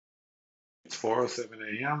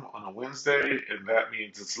4:07 a.m. on a Wednesday, and that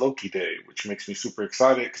means it's Loki Day, which makes me super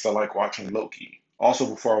excited because I like watching Loki. Also,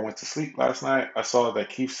 before I went to sleep last night, I saw that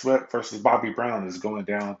Keith Sweat versus Bobby Brown is going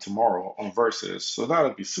down tomorrow on Versus, so that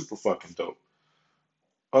would be super fucking dope.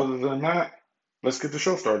 Other than that, let's get the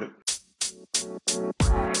show started.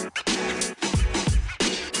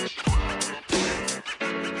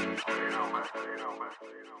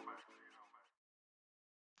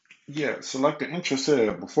 Yeah, so like the intro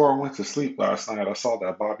said, before I went to sleep last night, I saw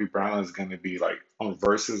that Bobby Brown is going to be like on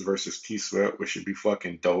Versus versus T Sweat, which should be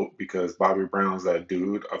fucking dope because Bobby Brown's that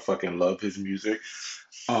dude. I fucking love his music.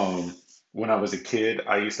 Um, when I was a kid,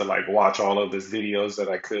 I used to like watch all of his videos that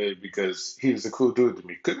I could because he was a cool dude to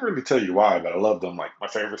me. Couldn't really tell you why, but I loved him. Like my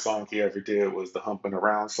favorite song he ever did was the Humping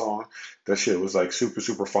Around song. That shit was like super,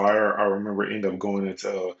 super fire. I remember end up going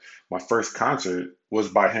into my first concert was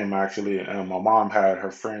by him actually, and my mom had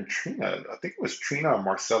her friend Trina. I think it was Trina or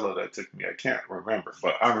Marcella that took me. I can't remember,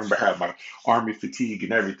 but I remember I had my army fatigue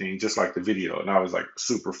and everything, just like the video, and I was like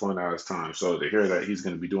super fun ass time. So to hear that he's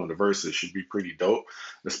going to be doing the verses should be pretty dope,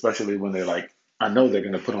 especially when they like. I know they're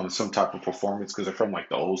going to put on some type of performance because they're from like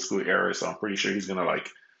the old school era, so I'm pretty sure he's going to like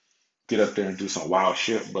get up there and do some wild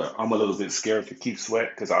shit. But I'm a little bit scared for Keith Sweat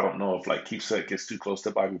because I don't know if like Keith Sweat gets too close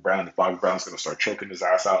to Bobby Brown, if Bobby Brown's gonna start choking his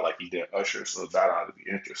ass out like he did Usher. So that ought to be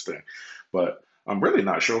interesting. But I'm really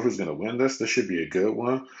not sure who's gonna win this. This should be a good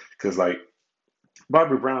one because like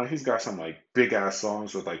Bobby Brown, he's got some like big ass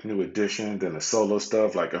songs with like New Edition and the solo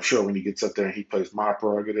stuff. Like I'm sure when he gets up there and he plays My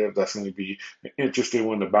Prerogative, that's going to be an interesting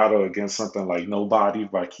one to battle against something like Nobody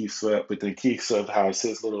by Keith Sweat. But then Keith Sweat has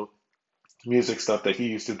his little music stuff that he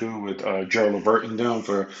used to do with Gerald Levert and them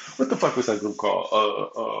for what the fuck was that group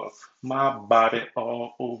called? My Body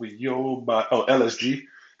All Over Your Body. Oh, LSG.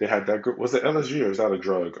 They had that group. Was it LSG or is that a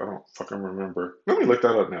drug? I don't fucking remember. Let me look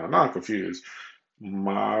that up now. Now I'm confused.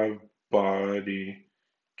 My Body,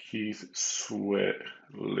 Keith Sweat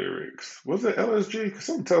lyrics. Was it LSG? Because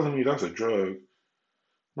something telling me that's a drug.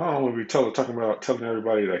 Not only we talking about telling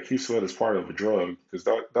everybody that Keith Sweat is part of a drug, because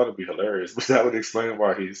that'll be hilarious. But that would explain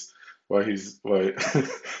why why he's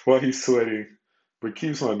sweating. But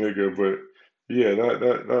Keith's my nigga. But yeah,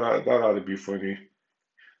 that ought to be funny.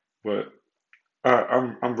 But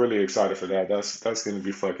I'm really excited for that. That's gonna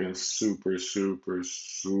be fucking super super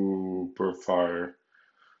super fire.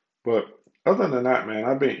 But other than that, man,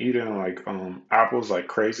 I've been eating like apples like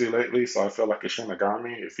crazy lately, so I feel like a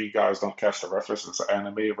Shinigami. If you guys don't catch the reference, it's an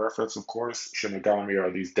animated reference, of course. Shinigami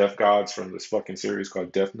are these death gods from this fucking series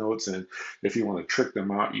called Death Notes, and if you want to trick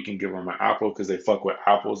them out, you can give them an apple because they fuck with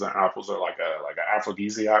apples, and apples are like an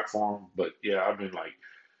aphrodisiac form. But yeah, I've been like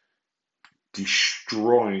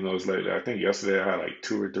destroying those lately. I think yesterday I had like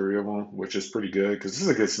two or three of them, which is pretty good because this is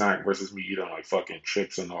a good snack versus me eating like fucking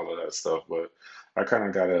chips and all of that stuff. But I kind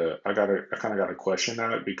of gotta question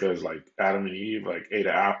that because like Adam and Eve like ate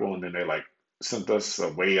an apple and then they like sent us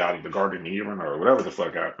away out of the Garden of Eden or whatever the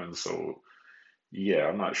fuck happened. So yeah,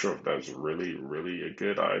 I'm not sure if that's really, really a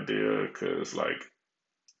good idea because like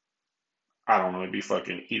I don't know, maybe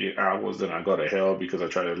fucking eating apples, then I go to hell because I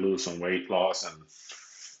try to lose some weight loss and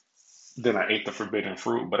then I ate the forbidden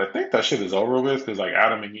fruit, but I think that shit is over with because like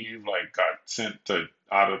Adam and Eve like got sent to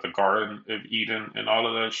out of the Garden of Eden and all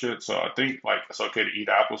of that shit. So I think like it's okay to eat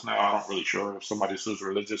apples now. I'm not really sure if somebody who's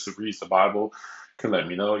religious who reads the Bible can let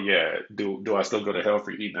me know. Yeah, do I still go to hell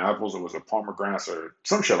for eating apples or was it pomegranates or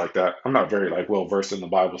some shit like that? I'm not very like well versed in the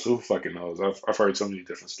Bible, so who fucking knows? I've heard so many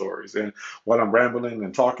different stories. And while I'm rambling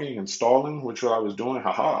and talking and stalling, which what I was doing,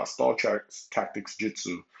 haha, tactics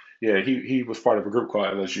jitsu. Yeah, he was part of a group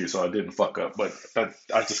called LSU, so I didn't fuck up. But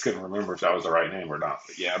I just couldn't remember if that was the right name or not.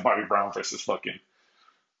 But yeah, Bobby Brown versus fucking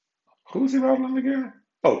who's he battling again?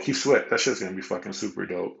 Oh, Keith Sweat. That shit's gonna be fucking super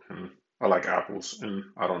dope. And I like apples, and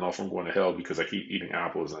I don't know if I'm going to hell because I keep eating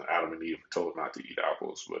apples, and Adam and Eve were told not to eat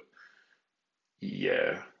apples. But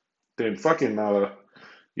yeah, then fucking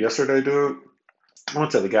yesterday, dude. I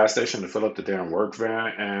went to the gas station to fill up the damn work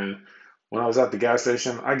van, and when I was at the gas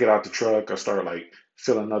station, I get out the truck, I start like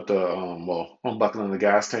filling up the unbuckling the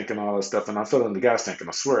gas tank and all that stuff, and I fill in the gas tank, and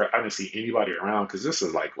I swear I didn't see anybody around because this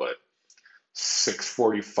is like what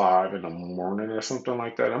 6:45 in the morning or something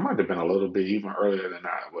like that. It might have been a little bit even earlier than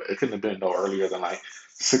that, but it couldn't have been no earlier than like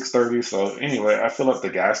 6:30. So anyway, I fill up the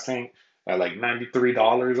gas tank at like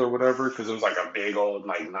 $93 or whatever because it was like a big old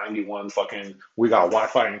like 91 fucking we got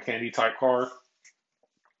Wi-Fi and candy type car.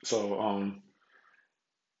 So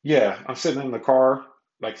yeah, I'm sitting in the car,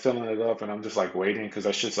 like filling it up, and I'm just like waiting because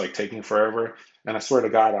that shit's like taking forever. And I swear to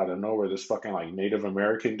God, out of nowhere, this fucking like Native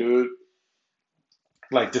American dude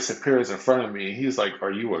like disappears in front of me. He's like,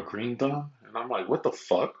 "Are you a green thumb?" And I'm like, "What the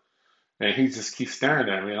fuck?" And he just keeps staring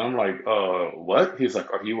at me. And I'm like, what? He's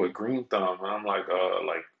like, are you a green thumb? And I'm like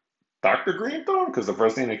Dr. Green Thumb? Because the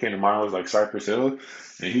first thing that came to mind was like Cypress Hill.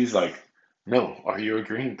 And he's like, no, are you a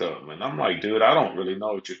green thumb? And I'm like, dude, I don't really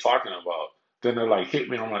know what you're talking about. Then they're like, hit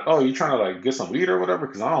me. I'm like, oh, you trying to like get some weed or whatever?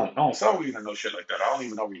 Because I don't sell weed or no shit like that. I don't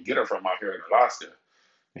even know where you get it from out here in Alaska.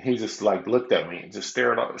 And he just like looked at me and just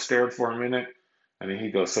stared for a minute. And then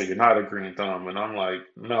he goes, so you're not a green thumb? And I'm like,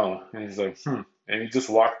 no. And he's like, hmm. And he just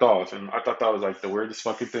walked off. And I thought that was like the weirdest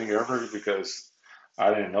fucking thing ever because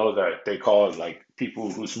I didn't know that they call it like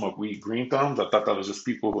people who smoke weed green thumbs. I thought that was just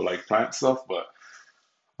people who like plant stuff, but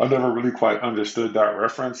I never really quite understood that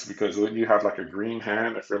reference because when you have like a green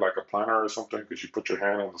hand, if you're like a planter or something, because you put your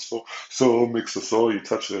hand on the soil, mix the soil, you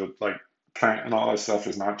touch the like plant and all that stuff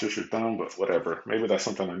is not just your thumb, but whatever. Maybe that's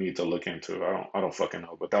something I need to look into. I don't fucking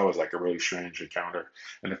know. But that was like a really strange encounter.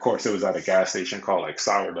 And of course it was at a gas station called like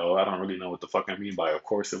sourdough. I don't really know what the fuck I mean by of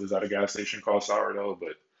course it was at a gas station called sourdough,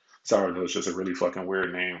 but sourdough is just a really fucking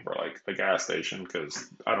weird name for like a gas station because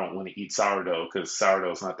I don't want to eat sourdough because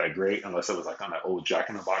sourdough's not that great unless it was like on that old Jack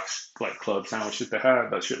in the Box like club sandwich shit they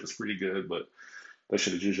had. That shit was pretty good, but that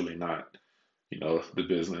shit is usually not, the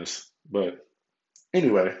business. But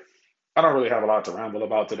anyway, I don't really have a lot to ramble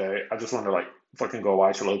about today. I just want to like fucking go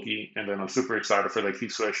watch Loki, and then I'm super excited for the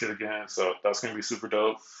Keith Sweat shit again. So that's gonna be super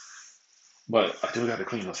dope. But I do got to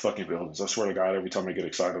clean those fucking buildings. I swear to God, every time I get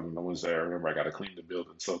excited and no one's there, I remember I got to clean the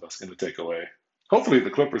building. So that's going to take away. Hopefully, the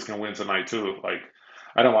Clippers can win tonight too. Like,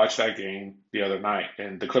 I didn't watch that game the other night,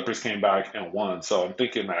 and the Clippers came back and won. So I'm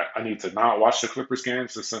thinking that I need to not watch the Clippers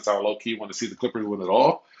games since I low key want to see the Clippers win it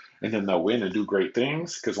all, and then they'll win and do great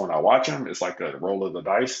things. Because when I watch them, it's like a roll of the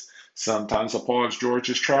dice. Sometimes Paul George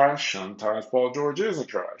is trash. Sometimes Paul George isn't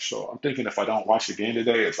trash. So I'm thinking if I don't watch the game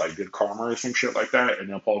today, it's like good karma or some shit like that. And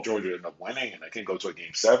then Paul George will end up winning and they can go to a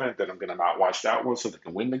game seven. Then I'm going to not watch that one so they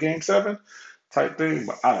can win the game seven type thing.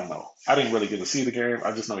 But I don't know. I didn't really get to see the game.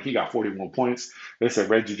 I just know he got 41 points. They said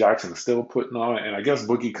Reggie Jackson is still putting on. And I guess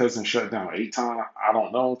Boogie Cousins shut down Aiton. I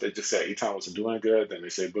don't know. They just said Aiton wasn't doing good. Then they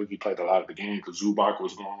said Boogie played a lot of the game because Zubac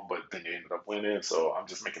was gone, but then they ended up winning. So I'm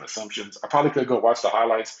just making assumptions. I probably could go watch the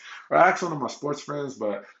highlights or ask one of my sports friends,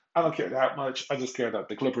 but I don't care that much. I just care that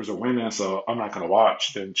the Clippers are winning, so I'm not going to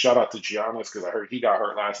watch. Then shout out to Giannis because I heard he got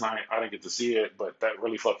hurt last night. I didn't get to see it, but that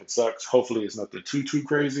really fucking sucks. Hopefully it's nothing too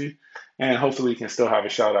crazy, and hopefully he can still have a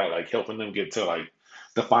shot at like helping them get to like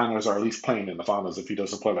the finals or at least playing in the finals if he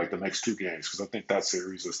doesn't play like the next two games because I think that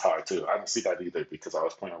series is tied too. I didn't see that either because I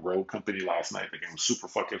was playing Road Company last night. The game was super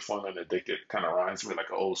fucking fun and addictive. Kind of reminds me like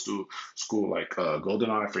an old school like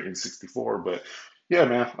GoldenEye for N64, but yeah,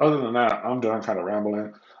 man. Other than that, I'm done kind of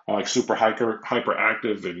rambling. I'm like super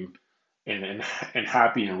hyperactive and and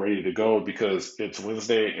happy and ready to go because it's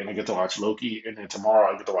Wednesday and I get to watch Loki, and then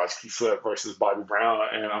tomorrow I get to watch Keith Sweat versus Bobby Brown.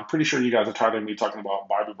 And I'm pretty sure you guys are tired of me talking about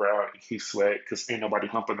Bobby Brown and Keith Sweat because ain't nobody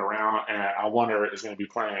humping around, and I wonder is going to be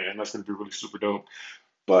playing, and that's going to be really super dope.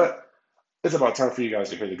 But it's about time for you guys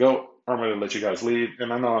to hear the goat. I'm ready to let you guys lead.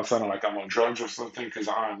 And I know I'm sounding like I'm on drugs or something because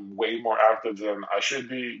I'm way more active than I should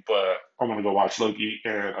be, but I'm going to go watch Loki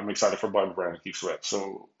and I'm excited for Bobby Brown to keep sweat.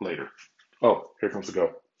 So later. Oh, here comes the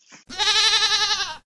goat.